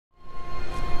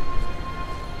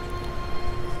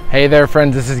Hey there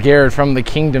friends, this is Gared from the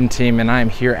Kingdom team, and I'm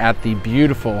here at the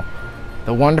beautiful,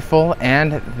 the wonderful,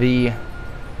 and the,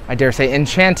 I dare say,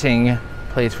 enchanting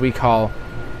place we call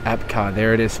Epcot.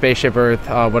 There it is, Spaceship Earth.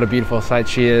 What a beautiful sight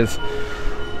she is.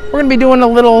 We're going to be doing a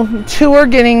little tour,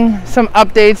 getting some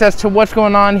updates as to what's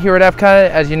going on here at Epcot.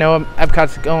 As you know,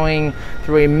 Epcot's going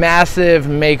through a massive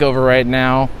makeover right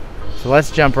now. So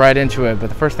let's jump right into it. But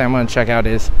the first thing I'm going to check out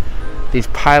is these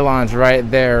pylons right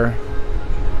there.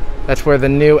 That's where the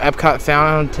new Epcot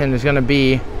fountain is going to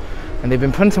be, and they've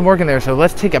been putting some work in there. So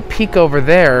let's take a peek over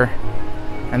there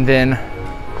and then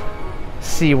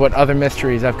see what other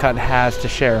mysteries Epcot has to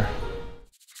share.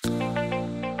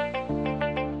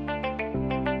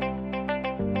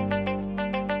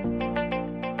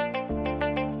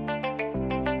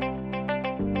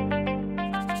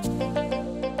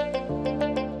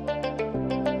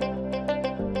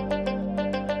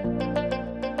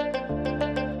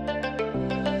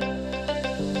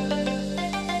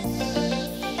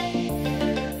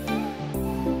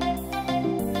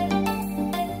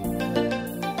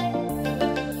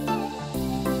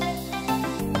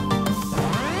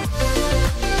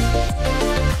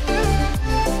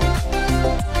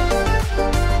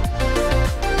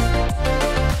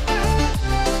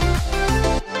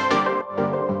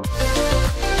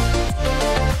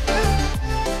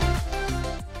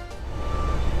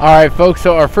 All right, folks,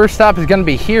 so our first stop is going to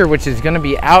be here, which is going to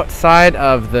be outside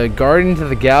of the Guardians of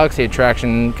the Galaxy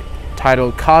attraction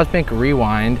titled Cosmic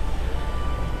Rewind.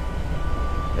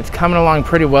 It's coming along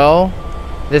pretty well.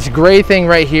 This gray thing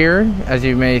right here, as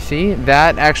you may see,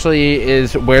 that actually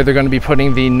is where they're going to be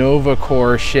putting the Nova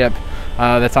Corps ship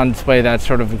that's on display. That's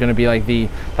sort of going to be like the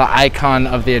icon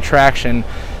of the attraction.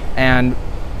 And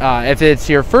if it's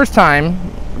your first time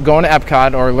going to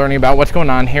Epcot or learning about what's going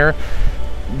on here,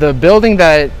 the building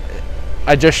that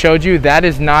I just showed you, that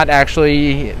is not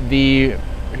actually the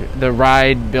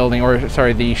ride building, or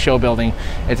sorry, the show building.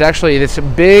 It's actually this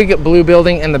big blue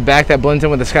building in the back that blends in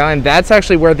with the skyline. That's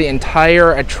actually where the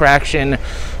entire attraction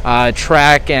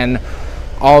track and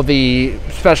all the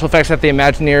special effects that the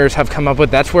Imagineers have come up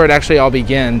with, that's where it actually all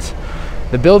begins.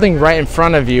 The building right in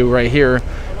front of you right here,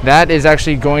 that is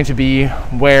actually going to be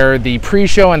where the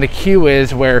pre-show and the queue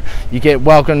is, where you get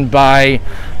welcomed by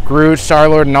Groot,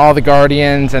 Star-Lord, and all the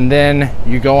Guardians, and then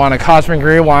you go on a Cosmic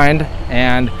Rewind,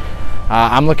 and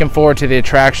I'm looking forward to the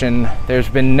attraction. There's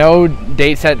been no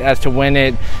date set as to when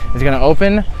it is going to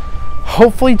open.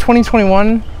 Hopefully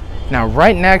 2021. Now,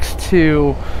 right next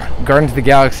to Guardians of the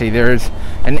Galaxy, there's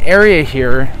an area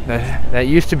here that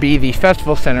used to be the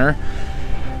Festival Center,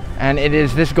 and it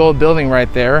is this gold building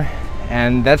right there.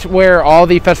 And that's where all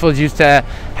the festivals used to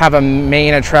have a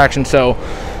main attraction. So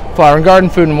Flower and Garden,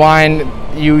 Food and Wine,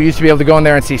 you used to be able to go in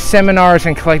there and see seminars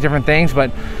and collect different things,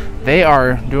 but they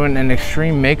are doing an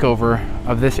extreme makeover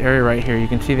of this area right here. You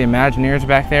can see the Imagineers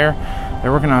back there.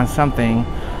 They're working on something.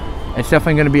 It's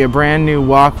definitely going to be a brand new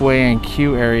walkway and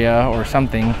queue area or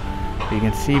something that you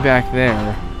can see back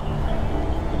there.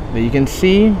 But you can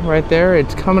see right there,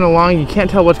 it's coming along. You can't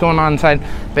tell what's going on inside,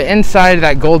 but inside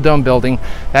that gold dome building,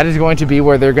 that is going to be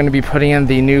where they're going to be putting in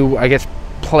the new, I guess,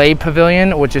 play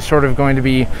pavilion, which is sort of going to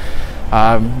be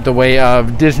the way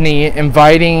of Disney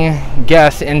inviting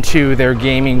guests into their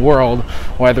gaming world,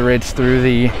 whether it's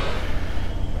through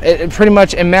pretty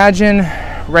much imagine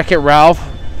Wreck-It Ralph,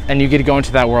 and you get to go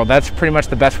into that world. That's pretty much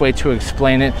the best way to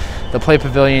explain it. The play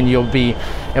pavilion, you'll be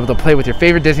able to play with your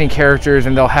favorite Disney characters,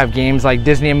 and they'll have games like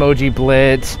Disney Emoji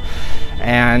Blitz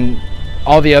and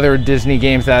all the other Disney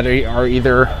games that are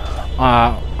either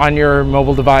on your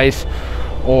mobile device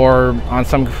or on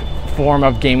some form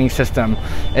of gaming system.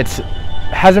 It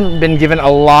hasn't been given a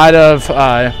lot of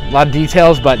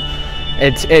details, but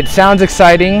it sounds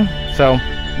exciting. So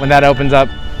when that opens up,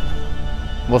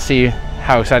 we'll see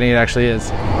how exciting it actually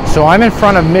is. So I'm in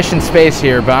front of Mission Space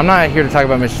here, but I'm not here to talk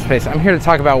about Mission Space. I'm here to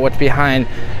talk about what's behind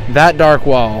that dark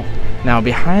wall. Now,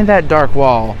 behind that dark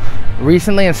wall,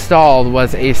 recently installed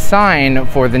was a sign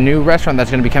for the new restaurant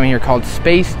that's going to be coming here called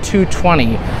Space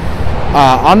 220.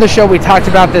 On the show, we talked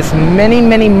about this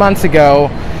many months ago,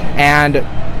 and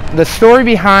the story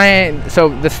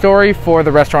the story for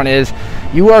the restaurant is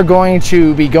you are going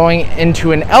to be going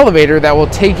into an elevator that will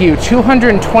take you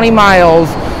 220 miles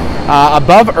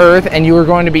above Earth, and you are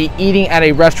going to be eating at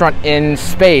a restaurant in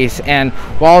space. And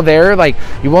while there,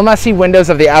 you will not see windows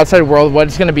of the outside world. What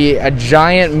is going to be a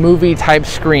giant movie type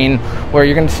screen where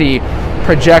you're going to see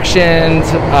projections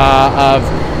of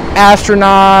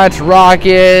astronauts,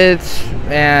 rockets,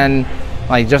 and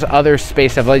just other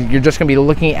space stuff. You're just going to be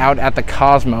looking out at the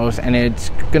cosmos, and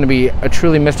it's going to be a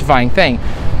truly mystifying thing.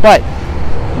 But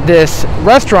this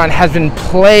restaurant has been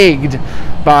plagued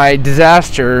by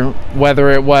disaster,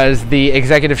 whether it was the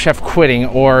executive chef quitting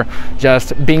or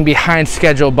just being behind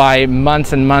schedule by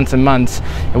months and months and months.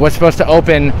 It was supposed to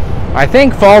open, I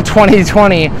think, fall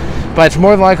 2020, but it's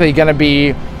more than likely going to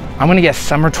be, I'm going to guess,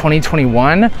 summer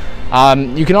 2021.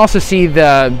 You can also see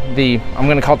the I'm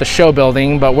going to call it the show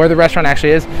building, but where the restaurant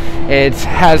actually is, it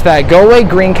has that go away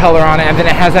green color on it, and then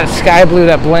it has that sky blue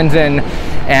that blends in,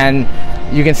 and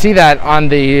you can see that on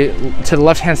to the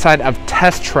left hand side of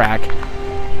Test Track.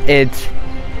 It's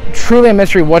truly a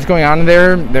mystery what's going on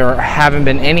there. There haven't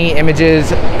been any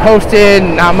images posted,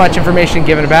 not much information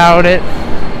given about it,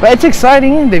 but it's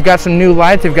exciting. They've got some new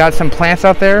lights, they've got some plants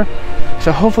out there,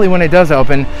 so hopefully when it does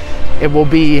open, it will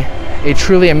be a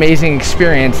truly amazing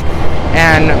experience.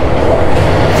 And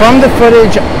from the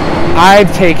footage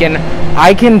I've taken,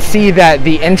 I can see that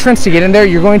the entrance to get in there,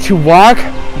 you're going to walk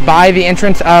by the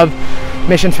entrance of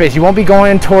mission space. You won't be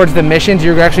going towards the missions.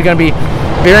 You're actually going to be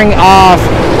veering off.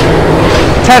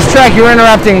 Test Track, you're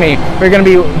interrupting me. We're going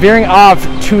to be veering off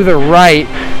to the right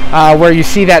where you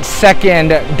see that second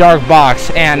dark box,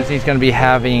 and he's going to be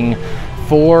having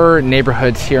 4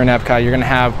 neighborhoods here in Epcot. You're going to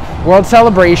have World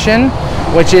Celebration,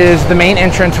 which is the main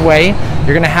entrance way.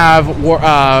 You're going to have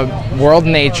World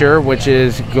Nature, which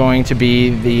is going to be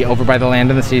the over by the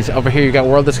land and the seas. Over here you got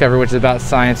World Discovery, which is about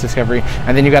science discovery,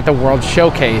 and then you got the World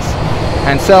Showcase.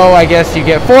 And so I guess you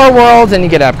get 4 worlds and you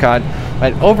get Epcot.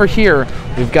 But over here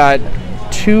we've got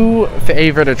 2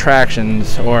 favorite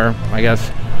attractions, or I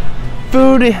guess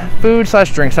food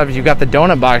slash drink stuff. You've got the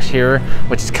donut box here,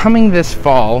 which is coming this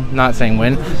fall, not saying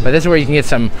when, but this is where you can get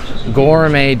some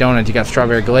gourmet donuts. You got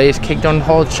strawberry glaze, cake donut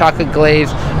hole, chocolate glaze,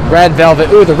 red velvet.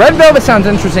 Ooh, the red velvet sounds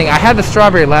interesting. I had the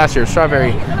strawberry last year.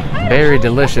 Strawberry, very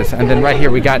delicious. And then right here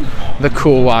we got the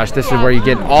Cool Wash. This is where you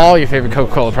get all your favorite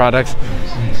Coca-Cola products.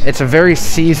 It's a very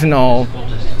seasonal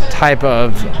type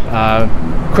of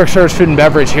quick service food and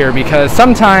beverage here, because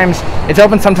sometimes it's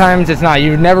open, sometimes it's not.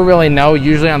 You never really know.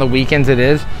 Usually on the weekends it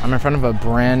is. I'm in front of a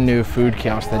brand new food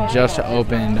kiosk that just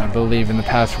opened, I believe, in the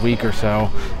past week or so,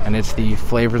 and it's the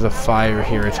Flavors of Fire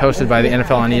here. It's hosted by the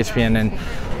NFL on ESPN, and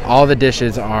all the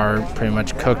dishes are pretty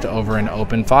much cooked over an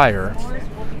open fire.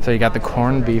 So you got the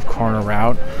corned beef corner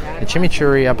route, the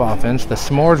chimichurri up offense, the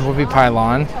s'mores whoopie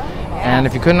pylon, and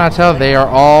if you could not tell, they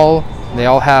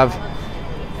all have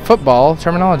football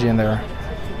terminology in there.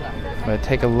 But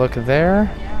take a look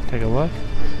there, take a look.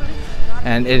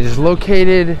 And it is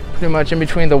located pretty much in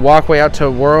between the walkway out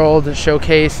to World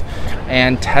Showcase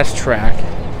and Test Track.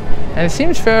 And it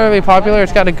seems fairly popular.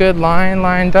 It's got a good line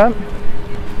lined up.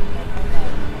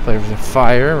 Flavors of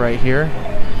Fire right here.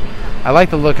 I like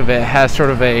the look of it. It has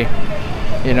sort of a,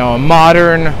 you know, a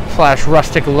modern slash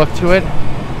rustic look to it.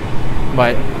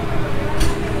 But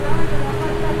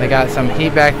they got some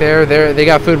heat back there. They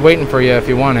got food waiting for you if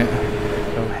you want it.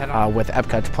 With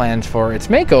Epcot's plans for its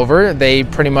makeover, they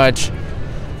pretty much,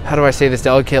 how do I say this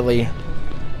delicately,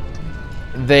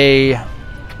 they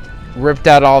ripped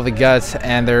out all the guts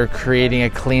and they're creating a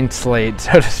clean slate,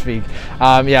 so to speak.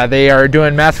 Yeah, they are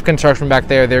doing massive construction back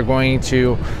there. They're going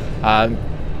to,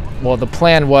 well, the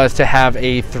plan was to have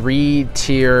a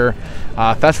 3-tier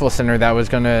festival center that was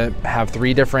going to have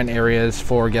 3 different areas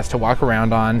for guests to walk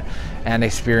around on and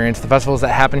experience the festivals that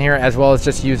happen here, as well as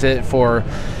just use it for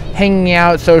hanging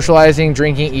out, socializing,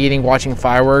 drinking, eating, watching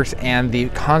fireworks. And the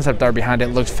concept art behind it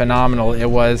looks phenomenal. It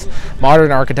was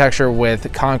modern architecture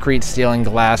with concrete, steel, and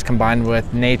glass combined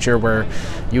with nature, where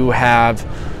you have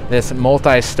this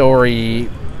multi-story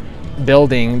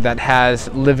building that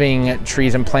has living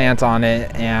trees and plants on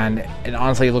it, and it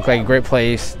honestly looked like a great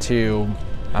place to,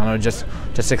 I don't know,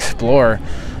 just explore.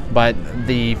 But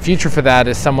the future for that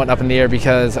is somewhat up in the air,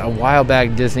 because a while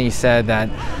back Disney said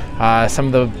that some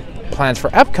of the plans for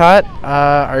Epcot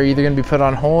are either going to be put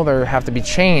on hold or have to be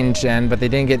changed, but they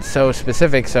didn't get so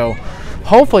specific. So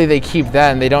hopefully they keep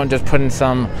that and they don't just put in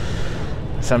some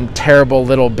terrible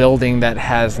little building that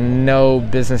has no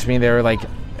business being there. Like,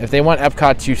 if they want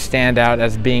Epcot to stand out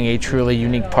as being a truly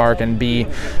unique park and be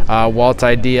Walt's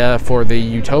idea for the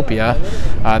utopia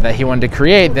that he wanted to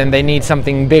create, then they need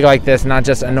something big like this, not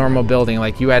just a normal building.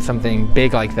 Like, you add something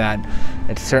big like that,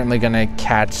 it's certainly going to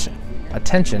catch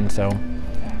attention. So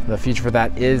the future for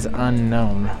that is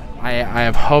unknown. I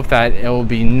have hope that it will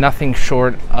be nothing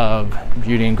short of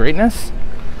beauty and greatness.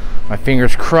 My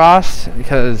fingers crossed,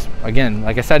 because again,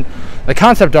 like I said, the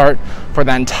concept art for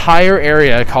that entire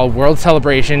area called World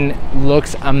Celebration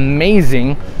looks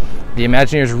amazing. The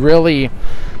Imagineers really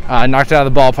knocked it out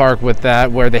of the ballpark with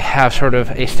that, where they have sort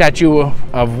of a statue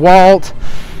of Walt,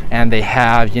 and they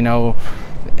have, you know,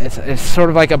 it's sort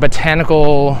of like a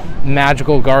botanical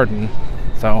magical garden.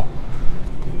 So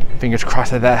Fingers crossed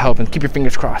that helped, and keep your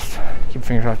fingers crossed. Keep your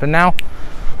fingers crossed. But now,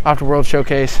 off to World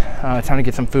Showcase. It's time to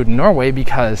get some food in Norway,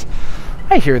 because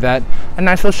I hear that a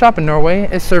nice little shop in Norway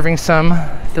is serving some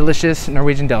delicious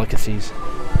Norwegian delicacies.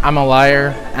 I'm a liar,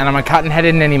 and I'm a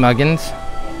cotton-headed ninny muggins,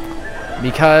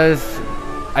 because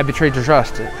I betrayed your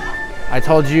trust. I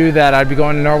told you that I'd be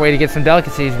going to Norway to get some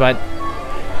delicacies, but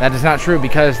that is not true,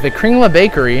 because the Kringla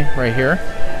Bakery right here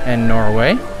in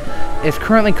Norway is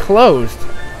currently closed.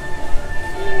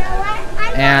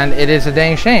 And it is a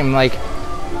dang shame. Like,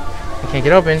 I can't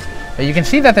get open, but you can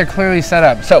see that they're clearly set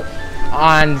up. So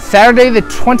on Saturday the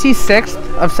 26th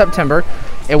of September,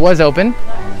 it was open,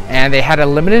 and they had a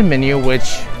limited menu,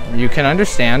 which you can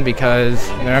understand, because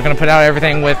they're not going to put out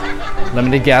everything with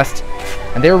limited guests.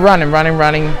 And they were running,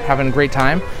 having a great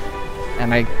time.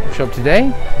 And I show up today,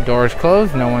 doors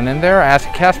closed, no one in there. I asked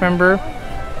a cast member,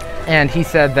 and he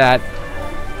said that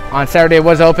on Saturday it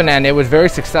was open and it was very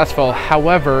successful.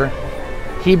 However,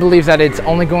 he believes that it's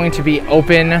only going to be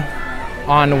open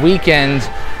on weekends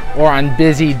or on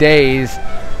busy days,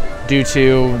 due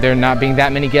to there not being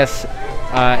that many guests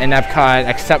in Epcot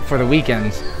except for the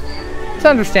weekends. It's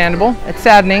understandable. It's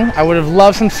saddening. I would have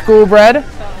loved some school bread.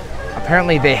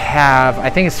 Apparently they have, I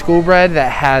think it's school bread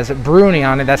that has Bruni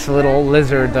on it. That's the little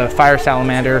lizard, the fire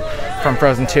salamander from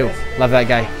Frozen 2. Love that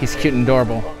guy. He's cute and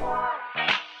adorable.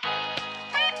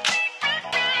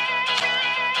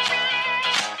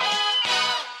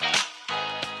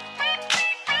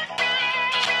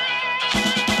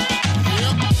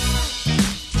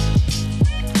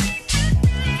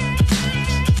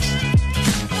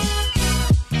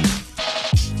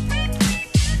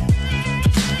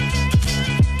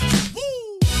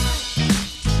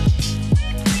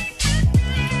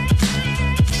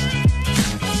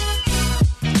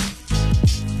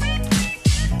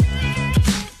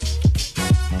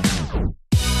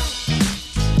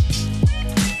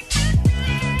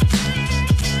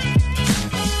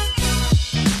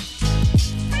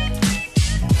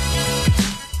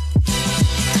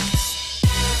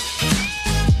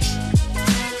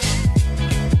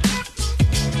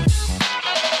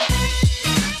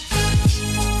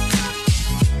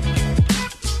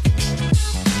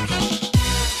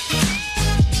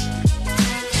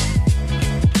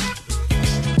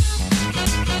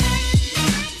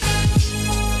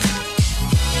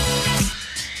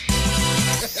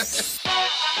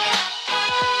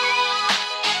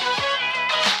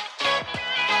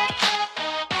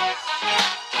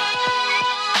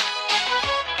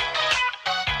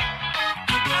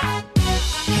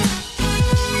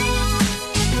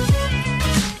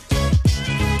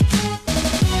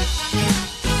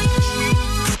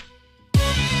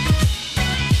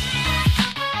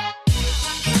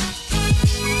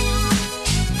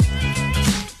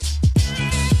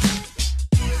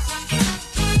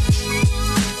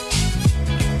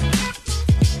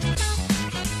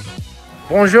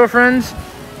 Bonjour friends,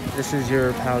 this is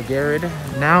your pal Gared,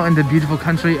 now in the beautiful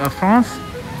country of France.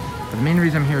 But the main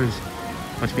reason I'm here is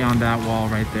what's beyond that wall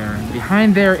right there.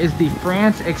 Behind there is the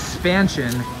France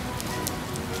expansion,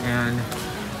 and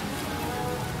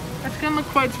that's gonna look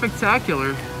quite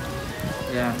spectacular.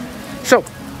 Yeah. So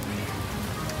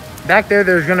back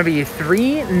there's gonna be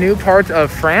 3 new parts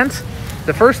of France.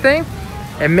 The first thing,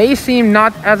 it may seem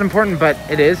not as important, but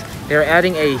it is. They're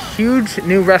adding a huge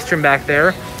new restroom back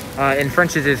there. In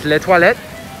French it is les toilettes,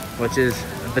 which is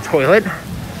the toilet,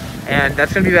 and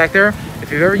that's going to be back there.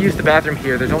 If you've ever used the bathroom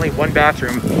here, there's only one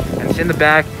bathroom, and it's in the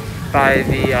back by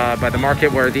the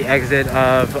market where the exit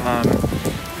of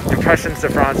Impressions de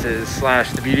France is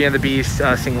 / the Beauty and the Beast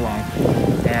sing-along.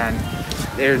 And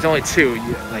there's only 2,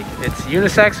 like, it's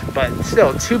unisex, but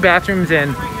still 2 bathrooms in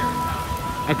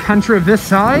a country of this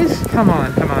size. Come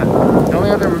on. The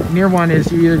only other near one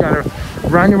is you either got to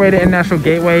run your way to International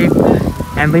Gateway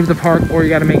and leave the park, or you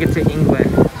got to make it to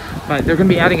England. But they're going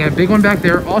to be adding a big one back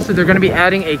there. Also, they're going to be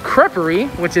adding a creperie,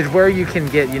 which is where you can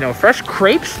get, fresh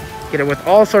crepes. Get it with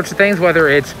all sorts of things, whether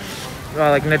it's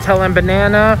like Nutella and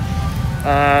banana,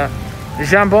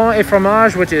 jambon et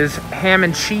fromage, which is ham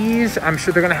and cheese. I'm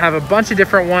sure they're going to have a bunch of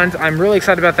different ones. I'm really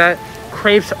excited about that.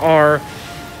 Crepes are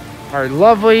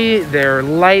lovely. They're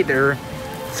light. They're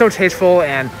so tasteful,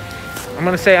 and I'm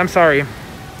going to say I'm sorry.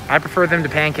 I prefer them to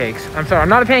pancakes. I'm sorry, I'm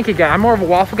not a pancake guy. I'm more of a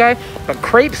waffle guy, but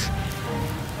crepes,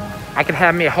 I could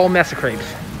have me a whole mess of crepes.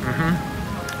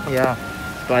 Yeah,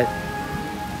 but,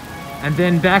 and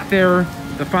then back there,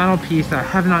 the final piece that I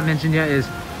have not mentioned yet is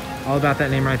all about that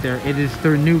name right there. It is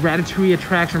their new Ratatouille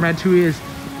attraction. Ratatouille is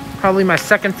probably my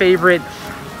second favorite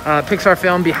Pixar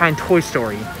film behind Toy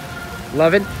Story.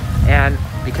 Love it. And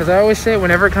because I always say it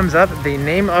whenever it comes up, the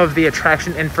name of the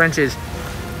attraction in French is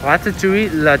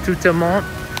Ratatouille, la tout le monde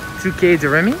Ratatuke de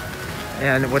Remy.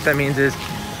 And what that means is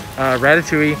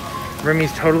Ratatouille,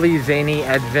 Remy's totally zany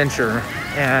adventure.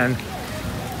 And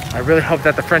I really hope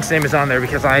that the French name is on there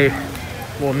because I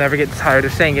will never get tired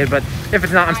of saying it. But if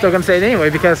it's not, I'm still gonna say it anyway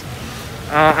because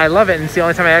I love it. And it's the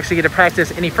only time I actually get to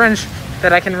practice any French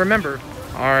that I can remember.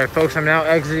 All right, folks, I'm now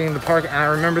exiting the park. And I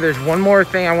remember there's one more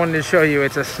thing I wanted to show you.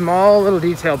 It's a small little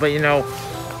detail, but you know,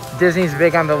 Disney's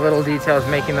big on the little details,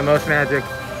 making the most magic.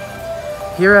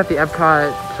 Here at the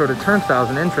Epcot sort of turnstiles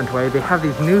and entranceway, they have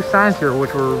these new signs here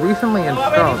which were recently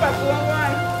installed.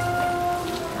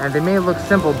 And they may look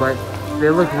simple, but they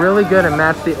look really good and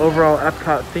match the overall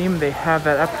Epcot theme. They have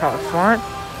that Epcot font.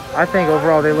 I think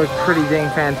overall they look pretty dang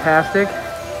fantastic.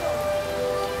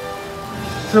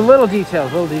 So little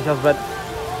details, but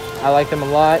I like them a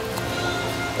lot.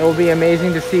 It will be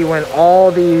amazing to see when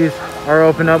all these are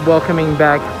opened up, welcoming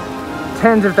back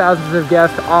tens of thousands of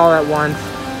guests all at once.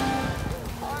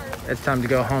 It's time to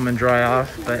go home and dry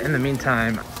off, but in the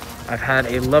meantime, I've had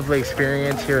a lovely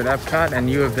experience here at Epcot, and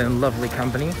you have been lovely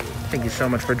company. Thank you so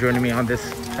much for joining me on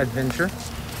this adventure.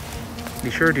 Be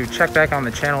sure to check back on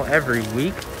the channel every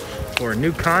week for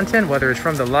new content, whether it's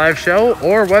from the live show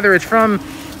or whether it's from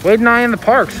Wade and I in the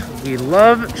parks. We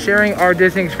love sharing our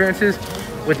Disney experiences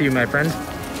with you, my friends.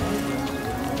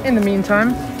 In the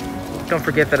meantime, don't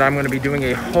forget that I'm going to be doing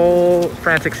a whole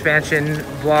France expansion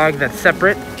vlog that's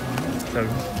separate, so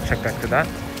check back for that.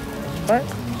 But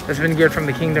this has been Gared from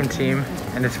the Kingdom team,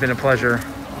 and it's been a pleasure. To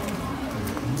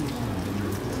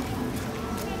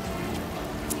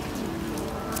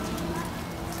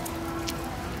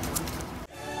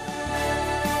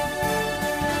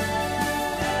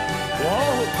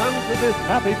all who come to this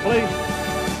happy place,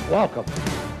 welcome.